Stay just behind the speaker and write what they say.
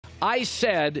I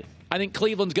said I think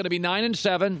Cleveland's going to be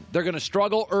 9-7. They're going to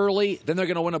struggle early. Then they're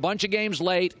going to win a bunch of games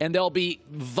late, and they'll be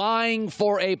vying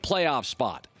for a playoff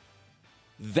spot.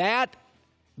 That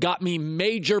got me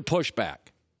major pushback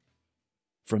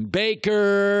from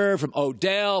Baker, from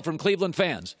Odell, from Cleveland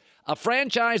fans. A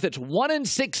franchise that's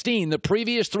 1-16 the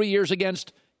previous 3 years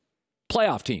against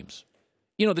playoff teams.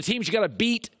 You know, the teams you got to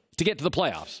beat to get to the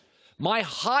playoffs. My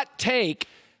hot take,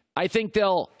 I think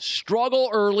they'll struggle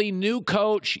early, new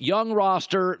coach, young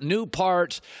roster, new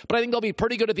parts, but I think they'll be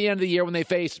pretty good at the end of the year when they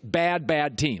face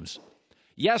bad teams.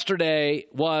 Yesterday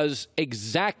was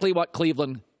exactly what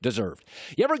Cleveland deserved.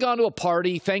 You ever gone to a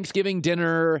party, Thanksgiving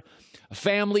dinner, a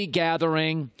family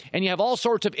gathering, and you have all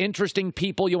sorts of interesting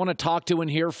people you want to talk to and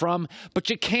hear from, but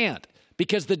you can't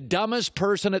because the dumbest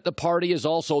person at the party is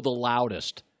also the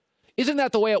loudest. Isn't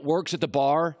that the way it works at the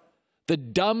bar? The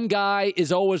dumb guy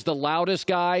is always the loudest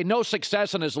guy. No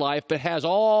success in his life, but has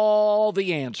all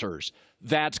the answers.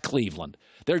 That's Cleveland.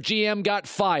 Their GM got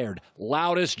fired.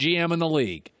 Loudest GM in the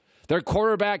league. Their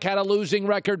quarterback had a losing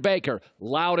record, Baker.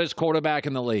 Loudest quarterback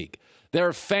in the league.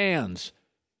 Their fans,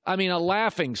 a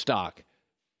laughing stock.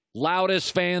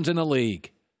 Loudest fans in the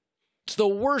league. It's the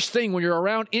worst thing when you're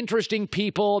around interesting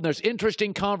people and there's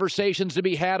interesting conversations to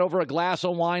be had over a glass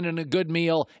of wine and a good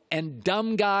meal, and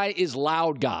dumb guy is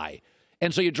loud guy.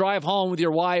 And so you drive home with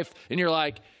your wife, and you're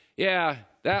like, yeah,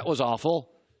 that was awful.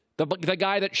 The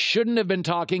guy that shouldn't have been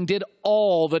talking did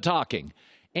all the talking.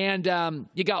 And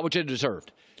you got what you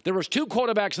deserved. There was 2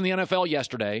 quarterbacks in the NFL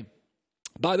yesterday,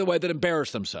 by the way, that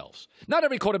embarrassed themselves. Not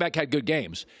every quarterback had good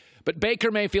games, but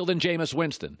Baker Mayfield and Jameis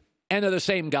Winston, and they're the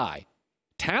same guy.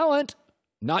 Talent,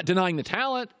 not denying the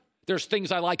talent. There's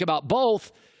things I like about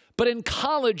both. But in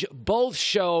college, both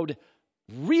showed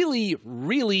really,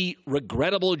 really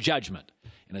regrettable judgment.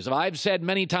 And as I've said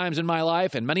many times in my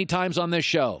life and many times on this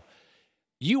show,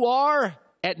 you are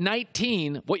at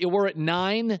 19 what you were at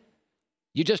 9.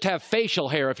 You just have facial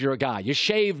hair if you're a guy. You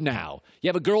shave now. You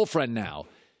have a girlfriend now.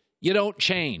 You don't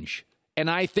change. And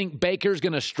I think Baker's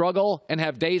going to struggle and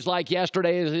have days like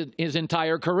yesterday his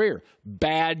entire career.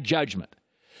 Bad judgment.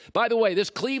 By the way, this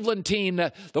Cleveland team,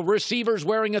 the receiver's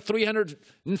wearing a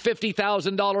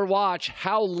 $350,000 watch.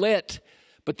 How lit.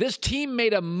 But this team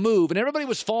made a move, and everybody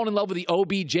was falling in love with the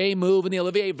OBJ move and the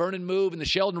Olivier Vernon move and the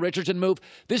Sheldon Richardson move.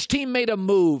 This team made a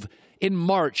move in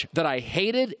March that I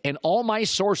hated and all my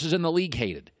sources in the league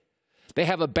hated. They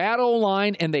have a bad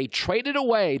O-line, and they traded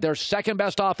away their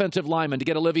second-best offensive lineman to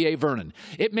get Olivier Vernon.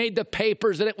 It made the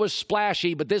papers that it was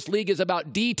splashy, but this league is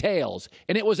about details,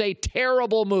 and it was a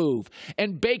terrible move.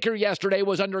 And Baker yesterday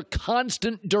was under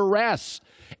constant duress.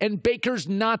 And Baker's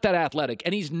not that athletic,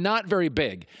 and he's not very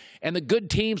big. And the good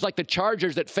teams like the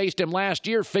Chargers that faced him last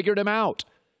year figured him out.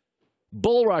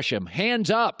 Bull rush him.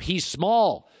 Hands up. He's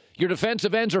small. Your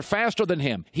defensive ends are faster than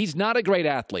him. He's not a great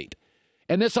athlete.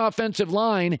 And this offensive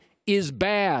line is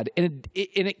bad, and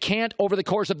it can't, over the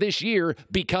course of this year,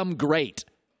 become great.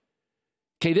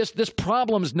 Okay, this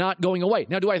problem's not going away.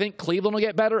 Now, do I think Cleveland will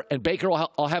get better, and Baker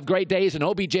will have great days, and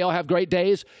OBJ will have great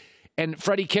days, and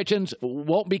Freddie Kitchens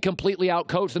won't be completely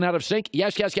outcoached and out of sync?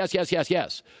 Yes.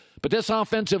 But this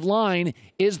offensive line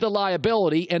is the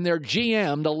liability, and their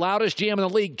GM, the loudest GM in the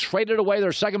league, traded away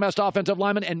their second-best offensive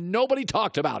lineman, and nobody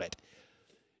talked about it.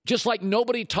 Just like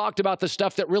nobody talked about the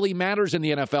stuff that really matters in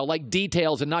the NFL, like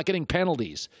details and not getting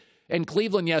penalties. And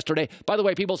Cleveland yesterday, by the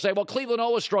way, people say, well, Cleveland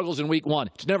always struggles in week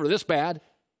 1. It's never this bad.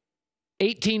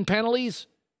 18 penalties?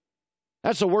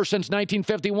 That's the worst since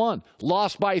 1951.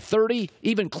 Lost by 30?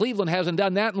 Even Cleveland hasn't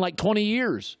done that in like 20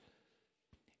 years.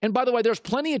 And by the way, there's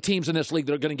plenty of teams in this league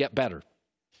that are going to get better.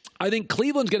 I think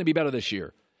Cleveland's going to be better this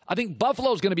year. I think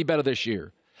Buffalo's going to be better this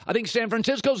year. I think San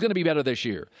Francisco's going to be better this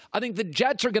year. I think the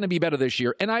Jets are going to be better this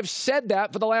year. And I've said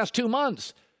that for the last 2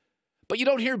 months. But you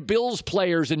don't hear Bills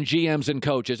players and GMs and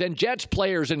coaches and Jets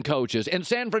players and coaches and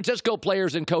San Francisco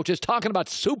players and coaches talking about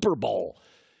Super Bowl.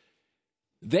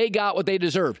 They got what they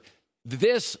deserved.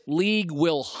 This league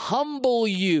will humble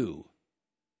you.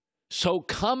 So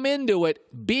come into it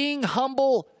being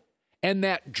humble, and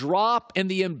that drop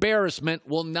and the embarrassment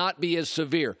will not be as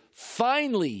severe.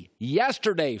 Finally,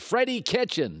 yesterday, Freddie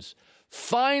Kitchens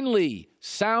finally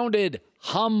sounded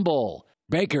humble.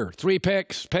 Baker, 3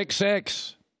 picks, pick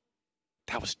 6.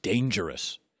 That was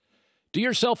dangerous. Do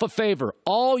yourself a favor,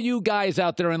 all you guys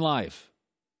out there in life.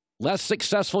 Less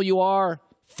successful you are,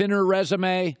 thinner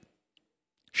resume,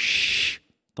 shh,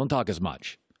 don't talk as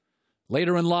much.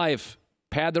 Later in life,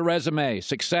 pad the resume,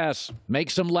 success, make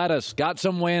some lettuce, got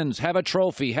some wins, have a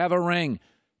trophy, have a ring.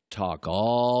 Talk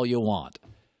all you want.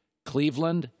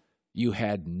 Cleveland, you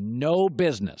had no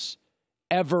business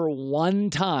ever one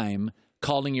time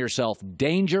calling yourself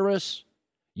dangerous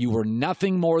You were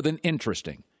nothing more than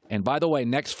interesting. And by the way,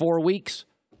 next 4 weeks,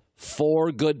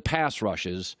 4 good pass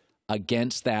rushes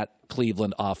against that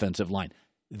Cleveland offensive line.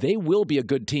 They will be a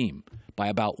good team by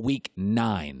about week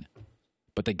 9,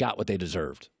 but they got what they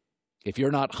deserved. If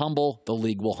you're not humble, the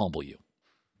league will humble you.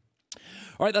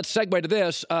 All right, let's segue to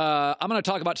this. I'm going to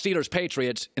talk about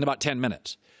Steelers-Patriots in about 10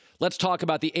 minutes. Let's talk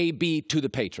about the AB to the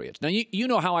Patriots. Now, you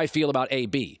know how I feel about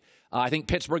AB. I think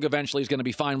Pittsburgh eventually is going to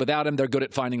be fine without him. They're good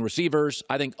at finding receivers.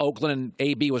 I think Oakland and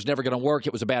AB was never going to work.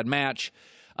 It was a bad match.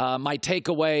 My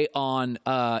takeaway on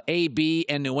AB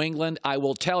and New England, I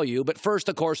will tell you. But first,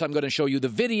 of course, I'm going to show you the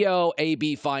video.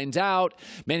 AB finds out.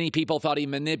 Many people thought he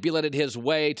manipulated his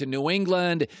way to New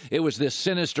England. It was this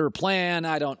sinister plan.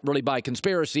 I don't really buy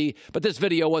conspiracy. But this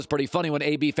video was pretty funny when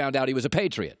AB found out he was a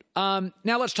Patriot. Now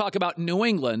let's talk about New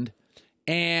England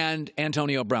and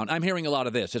Antonio Brown. I'm hearing a lot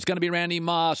of this. It's going to be Randy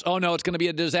Moss. Oh, no, it's going to be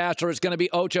a disaster. It's going to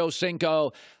be Ocho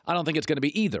Cinco. I don't think it's going to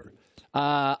be either.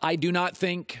 I do not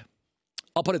think...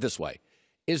 I'll put it this way,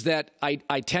 is that I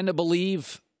tend to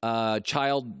believe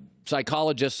child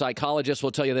psychologists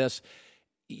will tell you this.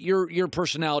 Your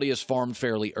personality is formed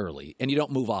fairly early, and you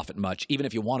don't move off it much, even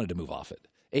if you wanted to move off it.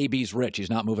 AB's rich. He's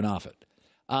not moving off it.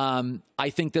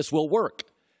 I think this will work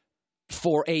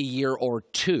for a year or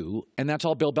two, and that's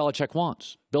all Bill Belichick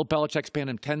wants. Bill Belichick's paying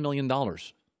him $10 million.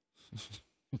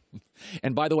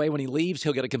 And by the way, when he leaves,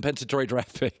 he'll get a compensatory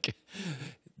draft pick.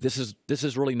 This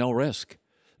is really no risk.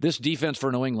 This defense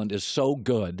for New England is so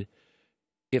good.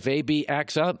 If AB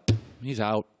acts up, he's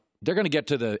out. They're going to get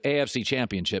to the AFC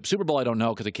Championship. Super Bowl, I don't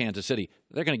know because of Kansas City.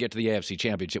 They're going to get to the AFC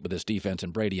Championship with this defense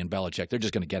and Brady and Belichick. They're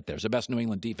just going to get there. It's the best New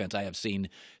England defense I have seen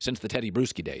since the Teddy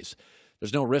Bruschi days.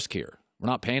 There's no risk here. We're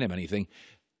not paying him anything.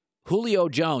 Julio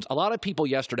Jones, a lot of people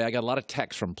yesterday, I got a lot of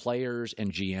texts from players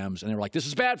and GMs, and they were like, this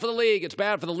is bad for the league. It's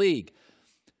bad for the league.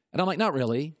 And I'm like, not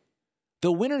really.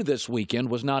 The winner this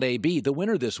weekend was not AB. The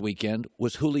winner this weekend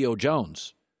was Julio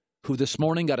Jones, who this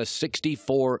morning got a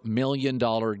 $64 million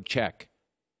check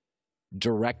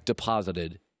direct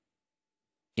deposited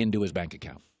into his bank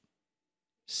account.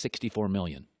 $64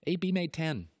 million. AB made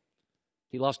 10.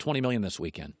 He lost $20 million this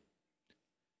weekend.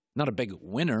 Not a big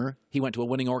winner. He went to a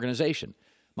winning organization.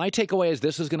 My takeaway is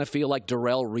this is going to feel like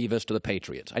Darrelle Revis to the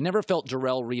Patriots. I never felt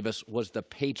Darrelle Revis was the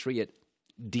Patriot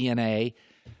DNA,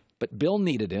 but Bill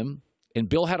needed him. And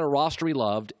Bill had a roster he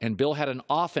loved, and Bill had an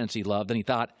offense he loved, and he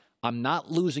thought, I'm not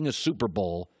losing a Super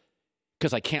Bowl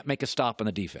because I can't make a stop on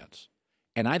the defense.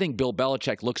 And I think Bill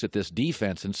Belichick looks at this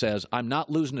defense and says, I'm not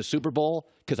losing a Super Bowl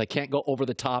because I can't go over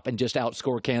the top and just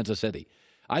outscore Kansas City.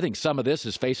 I think some of this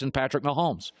is facing Patrick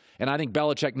Mahomes. And I think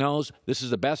Belichick knows this is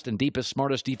the best and deepest,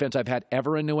 smartest defense I've had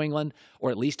ever in New England,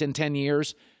 or at least in 10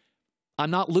 years. I'm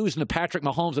not losing to Patrick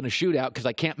Mahomes in a shootout because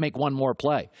I can't make one more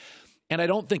play. And I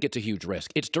don't think it's a huge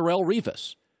risk. It's Darrelle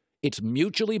Revis. It's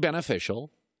mutually beneficial.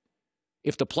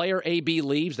 If the player AB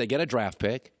leaves, they get a draft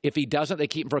pick. If he doesn't, they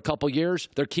keep him for a couple years.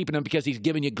 They're keeping him because he's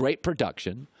giving you great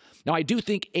production. Now, I do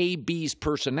think AB's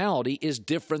personality is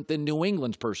different than New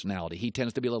England's personality. He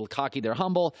tends to be a little cocky. They're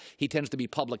humble. He tends to be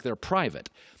public. They're private.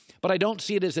 But I don't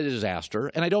see it as a disaster,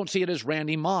 and I don't see it as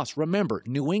Randy Moss. Remember,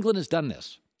 New England has done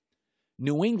this.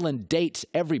 New England dates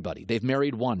everybody. They've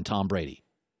married one, Tom Brady.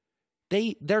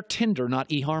 They're Tinder, not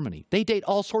eHarmony. They date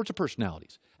all sorts of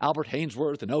personalities. Albert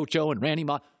Haynesworth and Ocho and Randy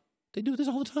Moss. They do this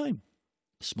all the time.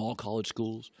 Small college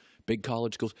schools, big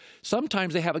college schools.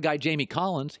 Sometimes they have a guy, Jamie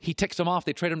Collins. He ticks them off.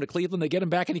 They trade him to Cleveland. They get him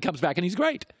back, and he comes back, and he's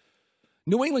great.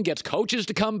 New England gets coaches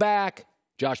to come back,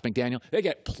 Josh McDaniel. They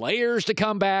get players to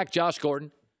come back, Josh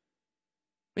Gordon.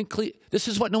 This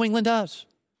is what New England does.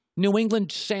 New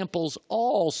England samples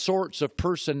all sorts of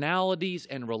personalities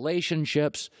and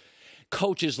relationships.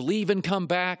 Coaches leave and come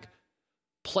back.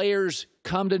 Players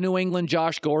come to New England,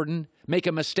 Josh Gordon, make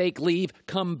a mistake, leave,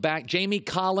 come back. Jamie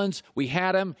Collins, we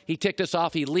had him. He ticked us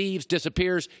off. He leaves,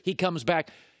 disappears. He comes back.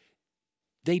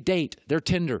 They date. They're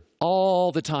Tinder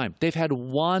all the time. They've had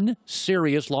one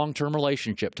serious long-term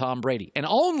relationship, Tom Brady. And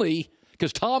only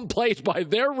because Tom plays by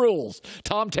their rules.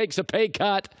 Tom takes a pay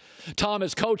cut. Tom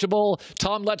is coachable.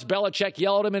 Tom lets Belichick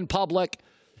yell at him in public.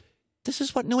 This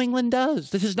is what New England does.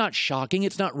 This is not shocking.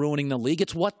 It's not ruining the league.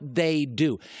 It's what they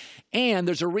do. And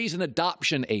there's a reason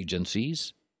adoption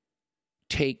agencies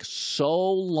take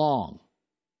so long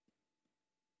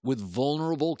with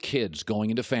vulnerable kids going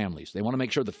into families. They want to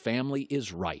make sure the family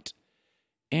is right.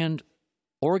 And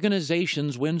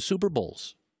organizations win Super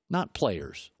Bowls, not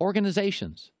players.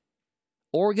 Organizations.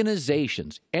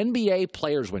 NBA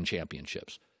players win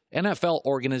championships. NFL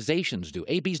organizations do.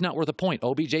 AB's not worth a point.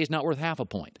 OBJ's not worth half a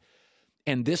point.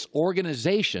 And this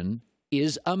organization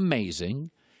is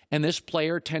amazing, And this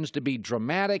player tends to be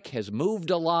dramatic, has moved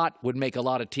a lot, would make a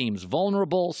lot of teams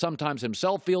vulnerable. Sometimes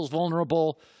himself feels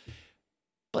vulnerable.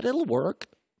 But it'll work.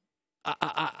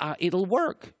 It'll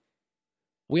work.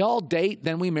 We all date,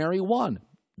 then we marry one.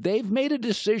 They've made a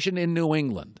decision in New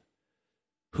England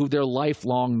who their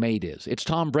lifelong mate is. It's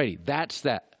Tom Brady. That's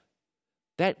that.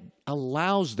 That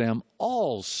allows them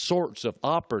all sorts of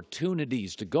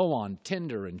opportunities to go on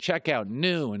Tinder and check out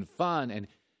new and fun. And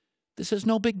this is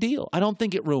no big deal. I don't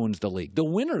think it ruins the league. The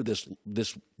winner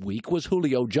this week was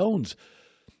Julio Jones.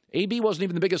 AB wasn't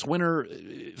even the biggest winner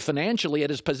financially at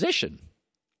his position.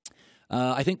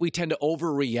 I think we tend to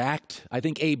overreact. I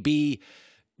think AB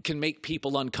can make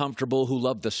people uncomfortable who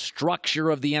love the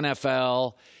structure of the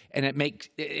NFL, and it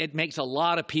makes a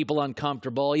lot of people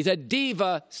uncomfortable. He's a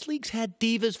diva. This league's had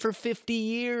divas for 50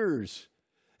 years.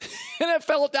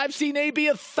 NFL, I've seen AB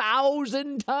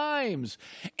 1,000 times.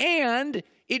 And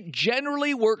it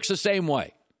generally works the same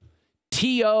way.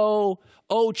 T.O.,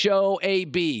 Ocho,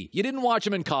 AB. You didn't watch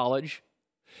them in college.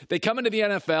 They come into the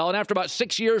NFL, and after about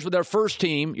 6 years with their first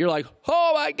team, you're like,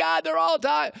 oh, my God, they're all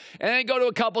time. And then go to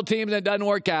a couple teams, and it doesn't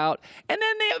work out. And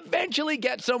then they eventually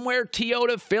get somewhere, T.O.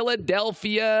 to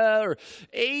Philadelphia or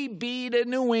A.B. to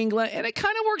New England. And it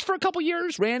kind of works for a couple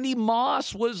years. Randy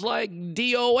Moss was like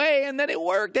DOA, and then it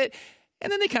worked. And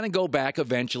then they kind of go back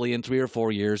eventually in 3 or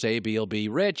 4 years. A.B. will be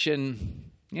rich and,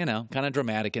 kind of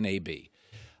dramatic in A.B.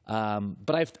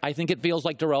 But I think it feels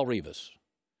like Darrelle Revis.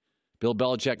 Bill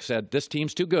Belichick said, this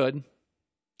team's too good.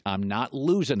 I'm not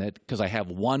losing it because I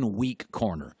have one weak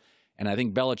corner. And I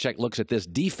think Belichick looks at this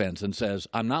defense and says,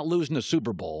 I'm not losing the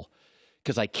Super Bowl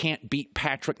because I can't beat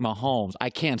Patrick Mahomes.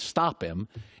 I can't stop him.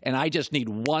 And I just need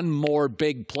one more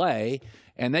big play.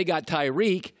 And they got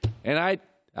Tyreek. And I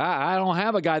don't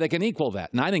have a guy that can equal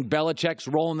that. And I think Belichick's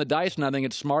rolling the dice. And I think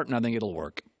it's smart. And I think it'll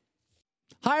work.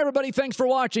 Hi, everybody. Thanks for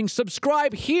watching.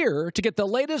 Subscribe here to get the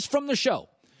latest from the show.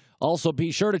 Also, be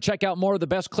sure to check out more of the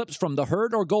best clips from The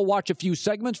Herd or go watch a few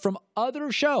segments from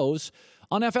other shows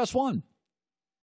on FS1.